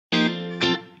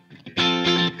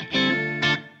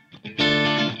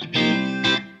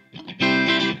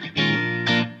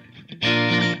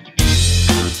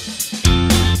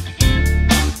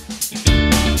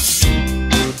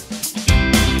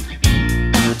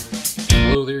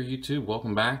Hello there YouTube,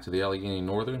 welcome back to the Allegheny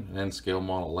Northern and N-scale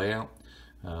model layout.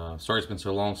 Sorry it's been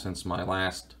so long since my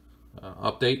last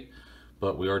update,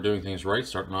 but we are doing things right,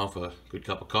 starting off with a good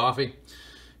cup of coffee.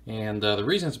 And the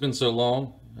reason it's been so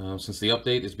long since the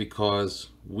update is because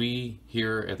we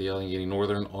here at the Allegheny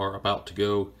Northern are about to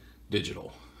go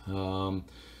digital. So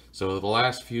the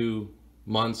last few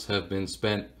months have been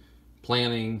spent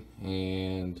planning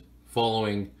and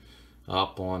following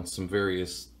up on some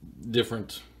various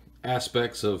different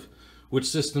aspects of which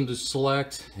system to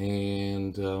select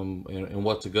and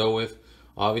what to go with.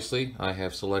 Obviously, I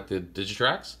have selected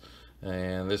Digitrax,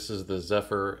 and this is the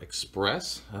Zephry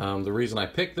Express. The reason I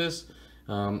picked this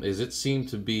is it seemed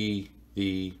to be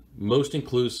the most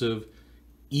inclusive,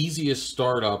 easiest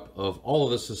startup of all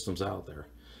of the systems out there.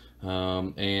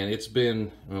 And it's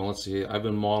been, well, let's see, I've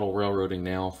been model railroading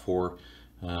now for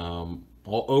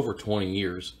over 20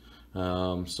 years.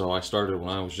 So I started when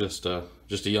I was just a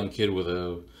young kid with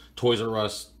a Toys R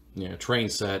Us train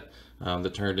set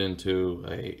that turned into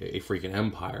a freaking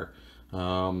empire.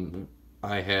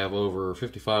 I have over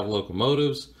 55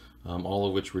 locomotives, all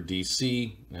of which were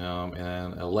DC,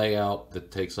 and a layout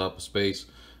that takes up a space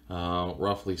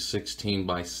roughly 16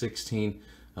 by 16.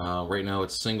 Right now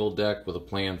it's single deck with a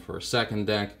plan for a second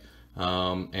deck,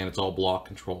 and it's all block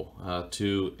control.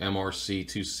 Two MRC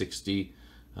 260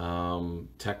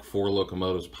 Tech 4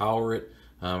 locomotives power it,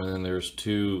 and then there's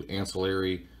two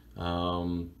ancillary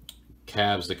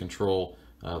cabs that control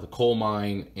the coal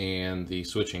mine and the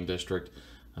switching district,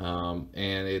 and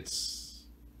it's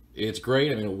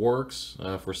great. I mean, it works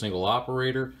for a single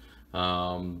operator,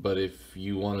 but if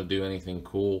you want to do anything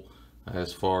cool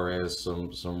as far as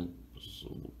some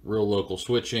real local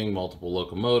switching, multiple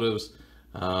locomotives,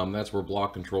 that's where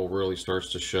block control really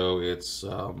starts to show its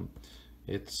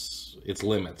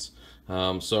limits.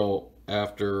 So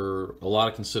after a lot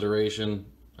of consideration,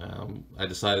 I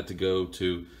decided to go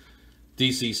to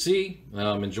DCC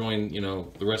and join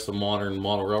the rest of modern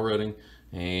model railroading,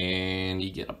 and you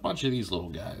get a bunch of these little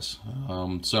guys.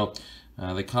 So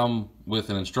they come with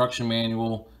an instruction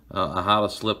manual on how to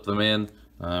slip them in,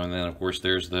 and then of course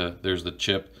there's the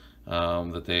chip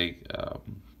that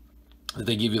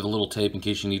they give you, the little tape in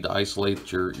case you need to isolate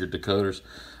your decoders.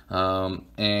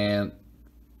 And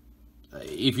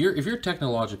if you're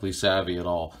technologically savvy at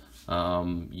all,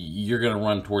 you're going to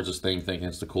run towards this thing thinking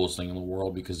it's the coolest thing in the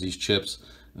world, because these chips,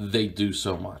 they do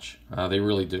so much. They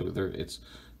really do. It's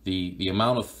the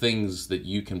amount of things that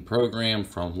you can program,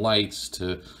 from lights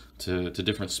to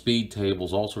different speed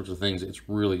tables, all sorts of things. It's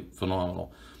really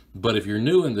phenomenal. But if you're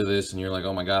new into this and you're like,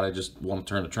 oh my God, I just want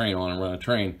to turn a train on and run a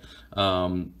train,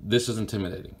 this is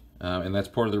intimidating. And that's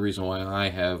part of the reason why I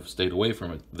have stayed away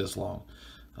from it this long.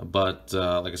 But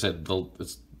like I said, the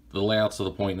layout's to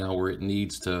the point now where it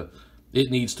needs to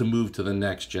move to the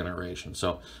next generation.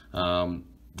 So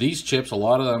these chips, a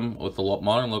lot of them with the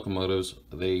modern locomotives,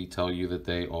 they tell you that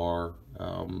they are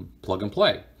plug and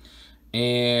play,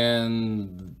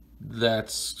 and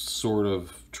that's sort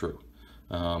of true.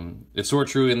 It's sort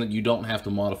of true in that you don't have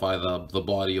to modify the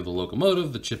body of the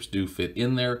locomotive. The chips do fit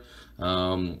in there,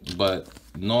 but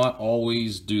not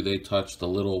always do they touch the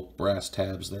little brass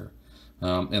tabs there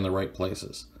in the right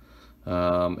places.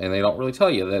 And they don't really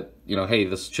tell you that, hey,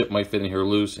 this chip might fit in here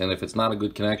loose, and if it's not a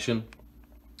good connection,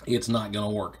 it's not going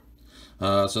to work.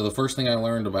 So the first thing I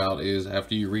learned about is,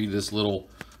 after you read this little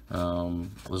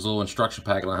instruction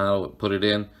packet on how to put it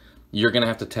in, you're going to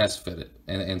have to test fit it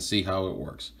and see how it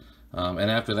works.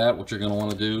 And after that, what you're going to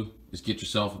want to do is get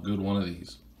yourself a good one of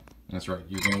these. That's right.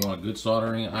 You're going to want a good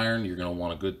soldering iron. You're going to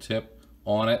want a good tip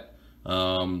on it,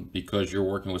 because you're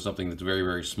working with something that's very,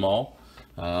 very small.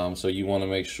 So you want to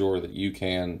make sure that you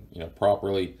can,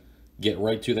 properly get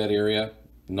right to that area,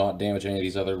 not damage any of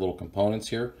these other little components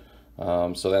here.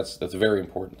 So that's very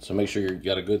important. So make sure you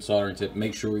got a good soldering tip.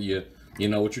 Make sure you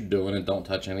know what you're doing, and don't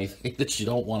touch anything that you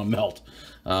don't want to melt.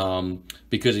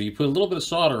 Because if you put a little bit of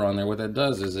solder on there, what that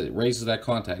does is it raises that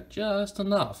contact just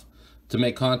enough to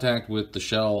make contact with the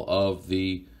shell of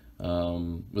the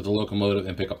locomotive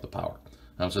and pick up the power.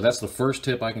 So that's the first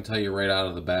tip I can tell you right out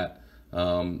of the bat.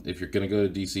 If you're going to go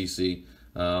to DCC,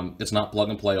 it's not plug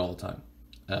and play all the time.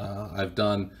 I've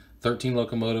done 13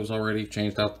 locomotives already,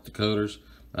 changed out the decoders,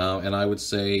 and I would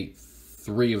say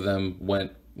 3 of them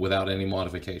went without any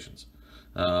modifications.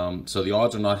 So the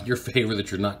odds are not in your favor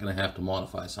that you're not going to have to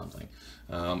modify something.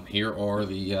 Here are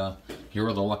the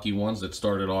lucky ones that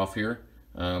started off here.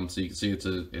 So you can see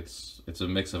it's a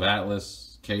mix of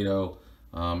Atlas, Cato,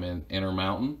 and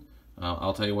Intermountain.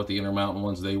 I'll tell you what, the Intermountain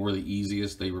ones, they were the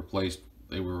easiest. They were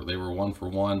 1 for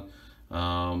 1.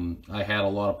 I had a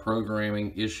lot of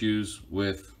programming issues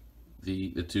with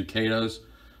the two Catos.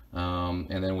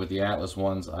 And then with the Atlas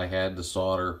ones, I had to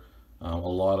solder a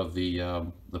lot of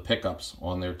the pickups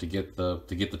on there to get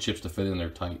the chips to fit in there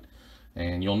tight.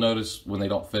 And you'll notice when they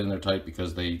don't fit in there tight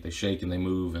because they shake and they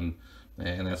move and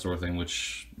that sort of thing,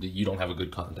 which you don't have a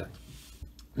good contact.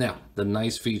 Now, the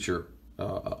nice feature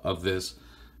of this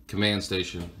command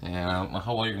station, and I don't know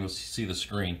how well you're going to see the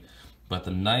screen, but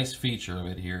the nice feature of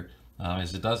it here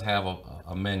is it does have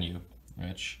a menu,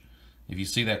 which if you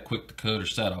see that quick decoder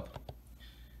setup,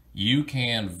 you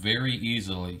can very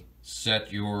easily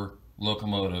set your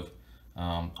locomotive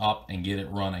up and get it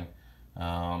running.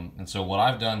 And so what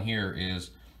I've done here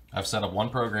is I've set up one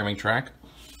programming track,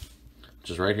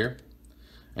 which is right here,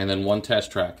 and then one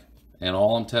test track. And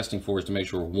all I'm testing for is to make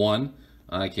sure, one,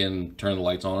 I can turn the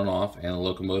lights on and off and the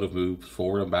locomotive moves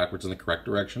forward and backwards in the correct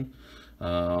direction.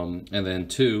 And then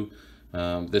two,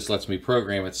 this lets me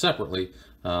program it separately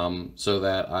so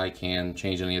that I can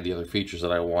change any of the other features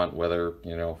that I want, whether,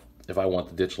 you know, if I want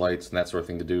the ditch lights and that sort of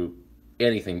thing to do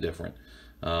anything different.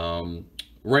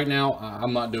 Right now,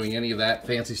 I'm not doing any of that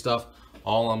fancy stuff.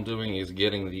 All I'm doing is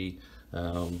getting the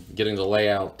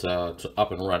layout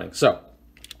up and running. So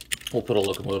we'll put a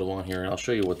locomotive on here and I'll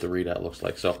show you what the readout looks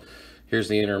like. So here's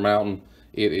the Intermountain.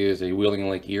 It is a Wheeling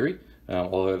Lake Erie,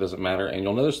 although that doesn't matter. And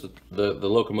you'll notice the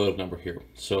locomotive number here.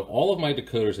 So all of my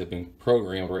decoders have been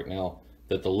programmed right now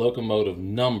that the locomotive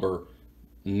number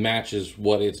matches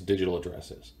what its digital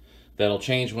address is. That'll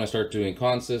change when I start doing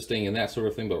consisting and that sort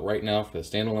of thing, but right now for the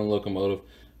standalone locomotive,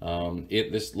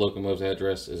 this locomotive's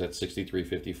address is at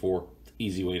 6354.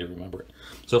 Easy way to remember it.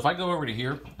 So if I go over to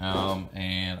here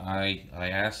and I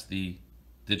ask the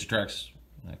Digitrax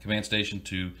command station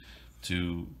to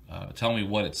tell me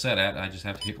what it's set at, I just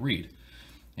have to hit read.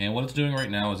 And what it's doing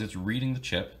right now is it's reading the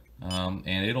chip, and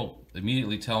it'll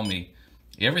immediately tell me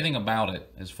everything about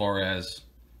it as far as,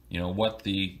 you know, what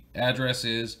the address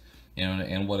is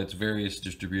and what its various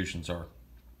distributions are.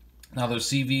 Now those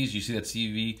CVs, you see that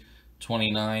CV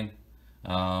 29,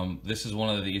 this is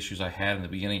one of the issues I had in the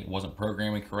beginning. It wasn't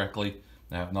programming correctly,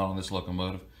 not on this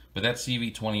locomotive, but that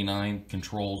CV 29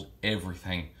 controls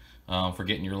everything for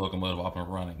getting your locomotive up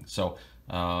and running. So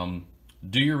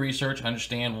do your research,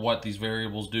 understand what these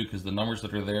variables do, because the numbers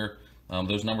that are there,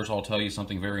 those numbers all tell you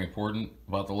something very important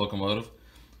about the locomotive.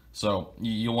 So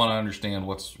you want to understand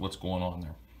what's going on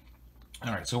there.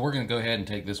 All right, so we're going to go ahead and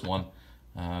take this one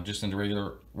just into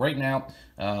regular. Right now,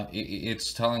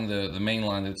 it's telling the main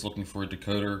line that it's looking for a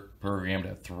decoder programmed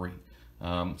at 3.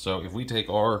 So if we take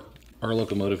our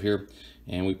locomotive here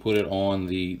and we put it on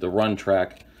the run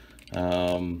track,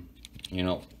 you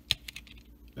know,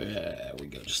 there we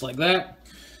go, just like that.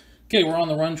 Okay, we're on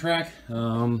the run track,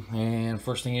 and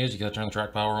first thing is you got to turn the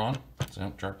track power on.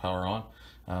 So track power on,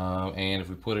 and if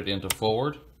we put it into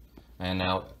forward, and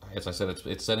now, as I said,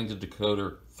 it's setting to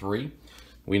decoder 3.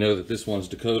 We know that this one's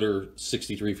decoder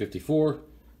 6354,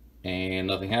 and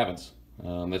nothing happens.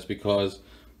 That's because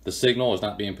the signal is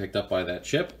not being picked up by that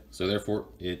chip, so therefore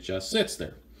it just sits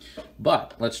there.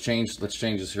 But let's change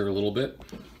this here a little bit.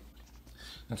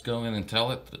 Let's go in and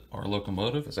tell it that our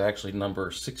locomotive is actually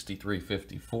number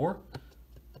 6354,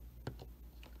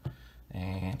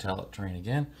 and tell it train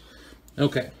again.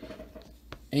 Okay.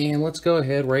 And let's go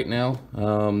ahead right now.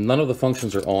 None of the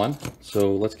functions are on,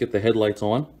 so let's get the headlights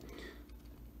on.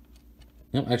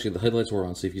 Yep, actually the headlights were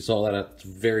on. So if you saw that, it's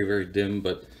very, very dim,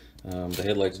 but the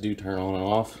headlights do turn on and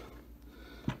off.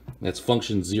 That's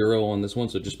function 0 on this one,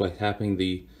 so just by tapping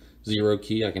the 0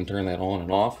 key, I can turn that on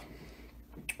and off.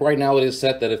 Right now it is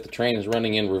set that if the train is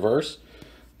running in reverse,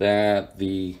 that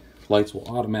the lights will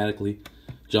automatically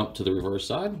jump to the reverse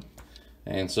side.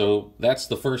 And so that's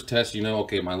the first test, you know,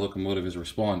 okay, my locomotive is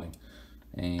responding.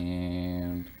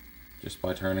 And just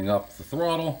by turning up the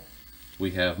throttle, we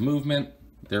have movement.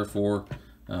 Therefore,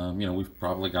 you know, we've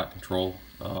probably got control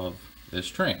of this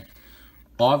train.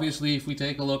 Obviously, if we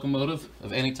take a locomotive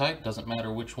of any type, doesn't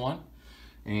matter which one,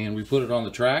 and we put it on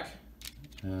the track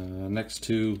next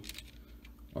to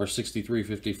our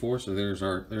 6354, so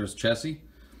there's chassis,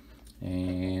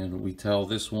 and we tell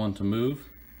this one to move.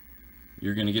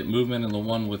 You're going to get movement in the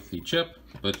one with the chip,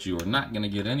 but you are not going to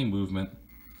get any movement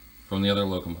from the other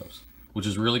locomotives, which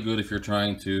is really good if you're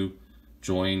trying to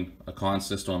join a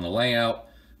consist on the layout,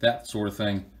 that sort of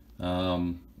thing.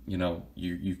 You know,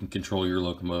 you can control your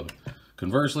locomotive.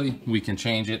 Conversely, we can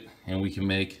change it and we can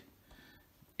make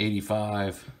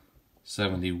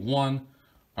 8571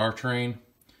 our train,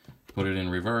 put it in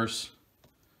reverse,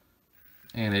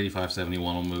 and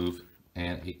 8571 will move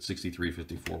and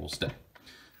 6354 will stay.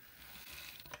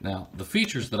 Now, the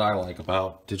features that I like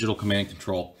about digital command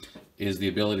control is the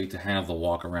ability to have the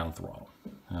walk around throttle.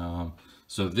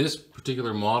 So this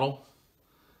particular model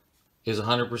is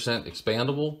 100%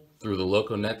 expandable through the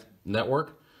LocoNet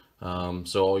network.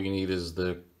 So all you need is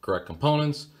the correct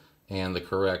components and the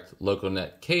correct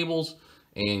LocoNet cables,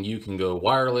 and you can go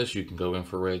wireless, you can go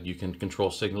infrared, you can control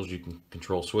signals, you can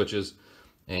control switches,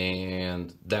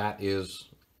 and that is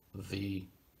the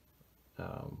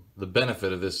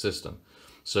benefit of this system.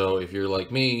 So if you're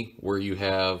like me, where you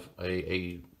have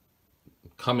a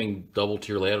coming double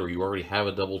tier layout, or you already have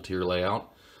a double tier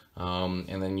layout,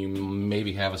 and then you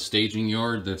maybe have a staging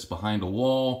yard that's behind a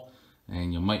wall,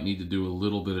 and you might need to do a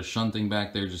little bit of shunting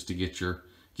back there just to get your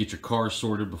cars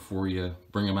sorted before you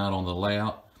bring them out on the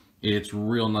layout. It's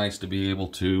real nice to be able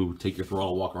to take your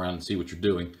throttle, walk around, and see what you're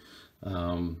doing.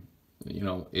 You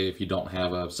know, if you don't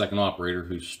have a second operator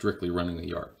who's strictly running the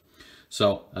yard.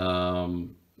 So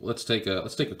let's take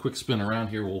a quick spin around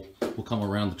here. We'll come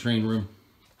around the train room.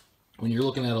 When you're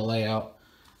looking at a layout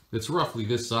that's roughly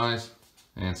this size,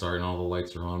 and sorry, not all the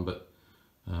lights are on, but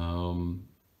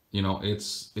you know,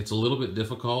 it's a little bit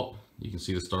difficult. You can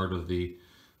see the start of the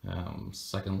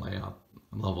second layout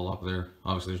level up there.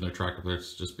 Obviously there's no track up there,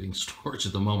 it's just being storage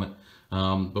at the moment.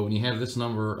 But when you have this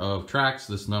number of tracks,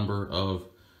 this number of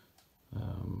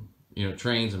you know,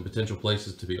 trains and potential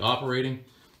places to be operating,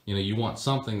 you know, you want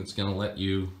something that's going to let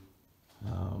you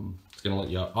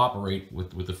operate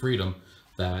with the freedom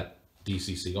that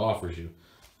DCC offers you.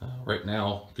 Right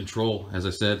now, control, as I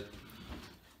said,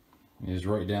 is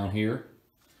right down here,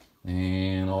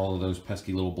 and all of those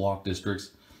pesky little block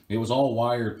districts. It was all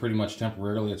wired pretty much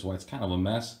temporarily. That's why it's kind of a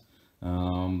mess.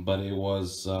 But it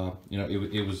was, you know,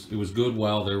 it was good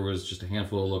while there was just a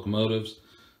handful of locomotives.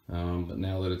 But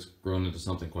now that it's grown into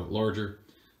something quite larger,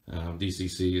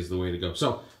 DCC is the way to go.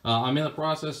 So I'm in the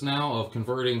process now of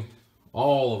converting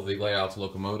all of the layouts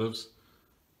locomotives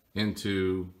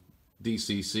into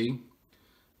DCC.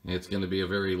 It's going to be a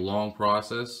very long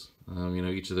process. You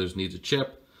know, each of those needs a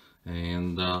chip,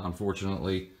 and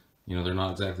unfortunately, you know, they're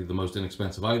not exactly the most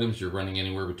inexpensive items. You're running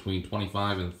anywhere between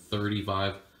 25 and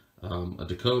 35 a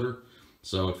decoder.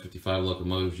 So at 55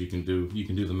 locomotives, you can do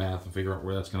the math and figure out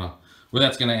where that's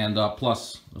gonna end up.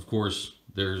 Plus, of course,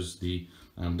 there's the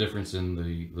difference in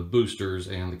the boosters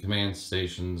and the command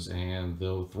stations and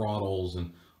the throttles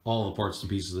and all the parts and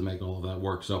pieces that make all of that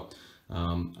work. So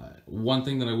one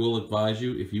thing that I will advise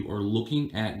you, if you are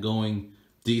looking at going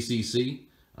DCC,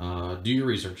 do your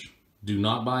research. Do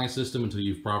not buy a system until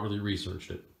you've properly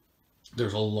researched it.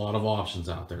 There's a lot of options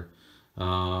out there.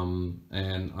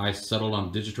 And I settled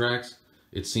on Digitrax.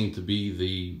 It seemed to be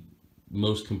the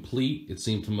most complete. It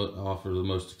seemed to offer the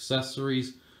most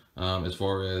accessories as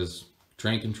far as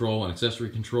train control and accessory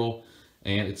control.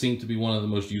 And it seemed to be one of the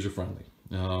most user-friendly.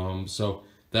 So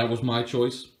that was my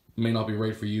choice. May not be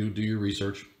right for you. Do your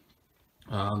research.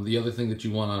 The other thing that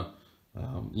you want to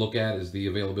look at is the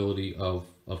availability of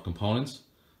components.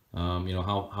 You know,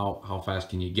 how fast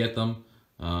can you get them?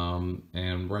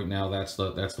 And right now that's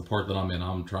the part that I'm in.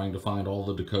 I'm trying to find all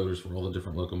the decoders for all the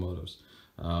different locomotives.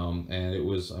 And it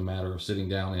was a matter of sitting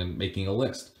down and making a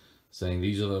list, saying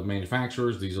these are the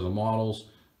manufacturers, these are the models,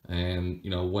 and you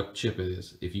know what chip it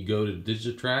is. If you go to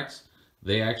Digitrax,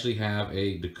 they actually have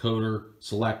a decoder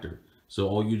selector. So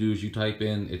all you do is you type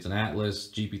in, it's an Atlas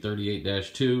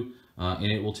GP38-2, and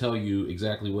it will tell you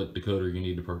exactly what decoder you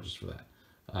need to purchase for that.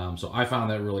 So I found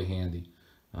that really handy.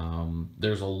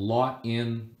 There's a lot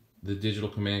in the digital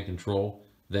command control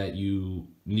that you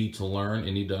need to learn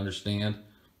and need to understand,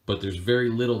 but there's very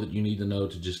little that you need to know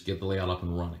to just get the layout up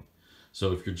and running.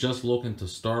 So if you're just looking to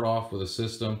start off with a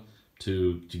system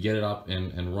to get it up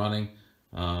and running,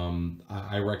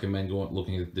 I recommend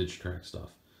looking at the Digitrax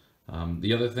stuff.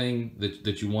 The other thing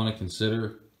that you want to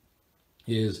consider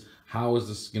is, how is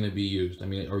this going to be used? I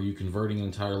mean, are you converting an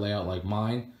entire layout like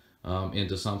mine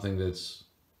into something that's,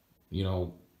 you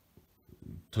know,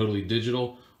 totally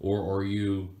digital, or are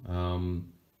you going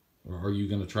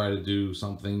to try to do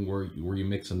something where you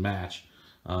mix and match?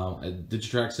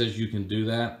 Digitrax says you can do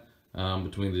that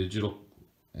between the digital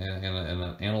and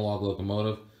an analog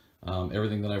locomotive.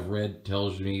 Everything that I've read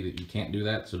tells me that you can't do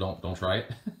that, so don't try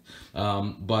it.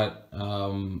 But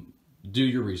do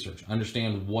your research,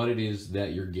 understand what it is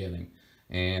that you're getting,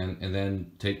 and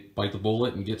then bite the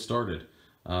bullet and get started.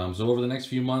 So over the next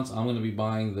few months, I'm going to be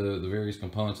buying the various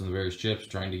components and the various chips,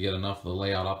 trying to get enough of the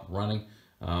layout up and running,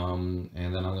 and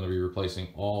then I'm going to be replacing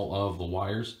all of the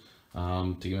wires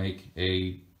to make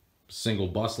a single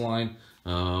bus line,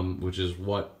 which is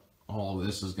what all of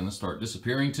this is going to start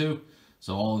disappearing to.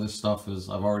 So all of this stuff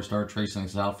I've already started tracing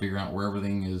this out, figuring out where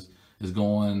everything is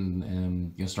going,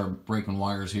 and you know, start breaking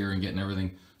wires here and getting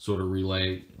everything sort of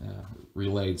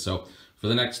relayed. So for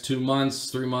the next 2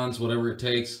 months, 3 months, whatever it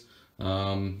takes,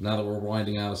 Now that we're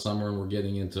winding out of summer and we're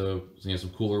getting into some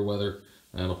cooler weather,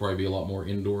 it'll probably be a lot more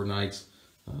indoor nights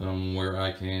where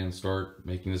I can start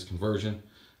making this conversion.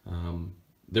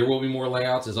 There will be more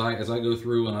layouts as I go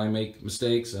through and I make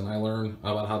mistakes and I learn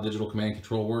about how digital command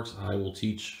control works. I will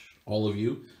teach all of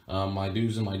you my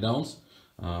do's and my don'ts.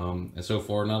 And so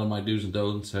far, none of my do's and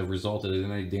don'ts have resulted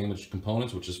in any damaged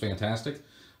components, which is fantastic.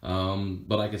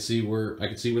 But I could see where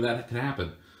that could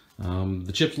happen.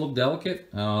 The chips look delicate,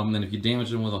 and if you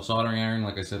damage them with a soldering iron,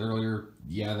 like I said earlier,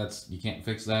 yeah, you can't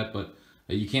fix that. But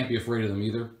you can't be afraid of them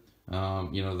either.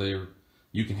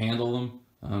 You can handle them.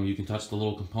 You can touch the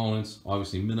little components.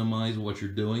 Obviously, minimize what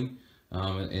you're doing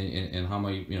and how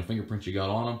many fingerprints you got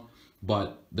on them.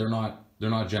 But they're not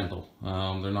gentle.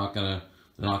 They're not gonna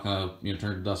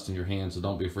turn to dust in your hands. So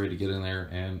don't be afraid to get in there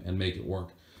and make it work.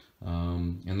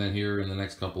 And then here in the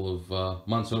next couple of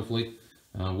months, hopefully,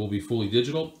 we'll be fully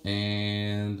digital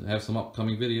and have some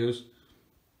upcoming videos.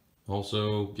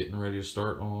 Also, getting ready to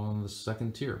start on the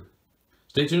second tier.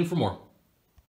 Stay tuned for more.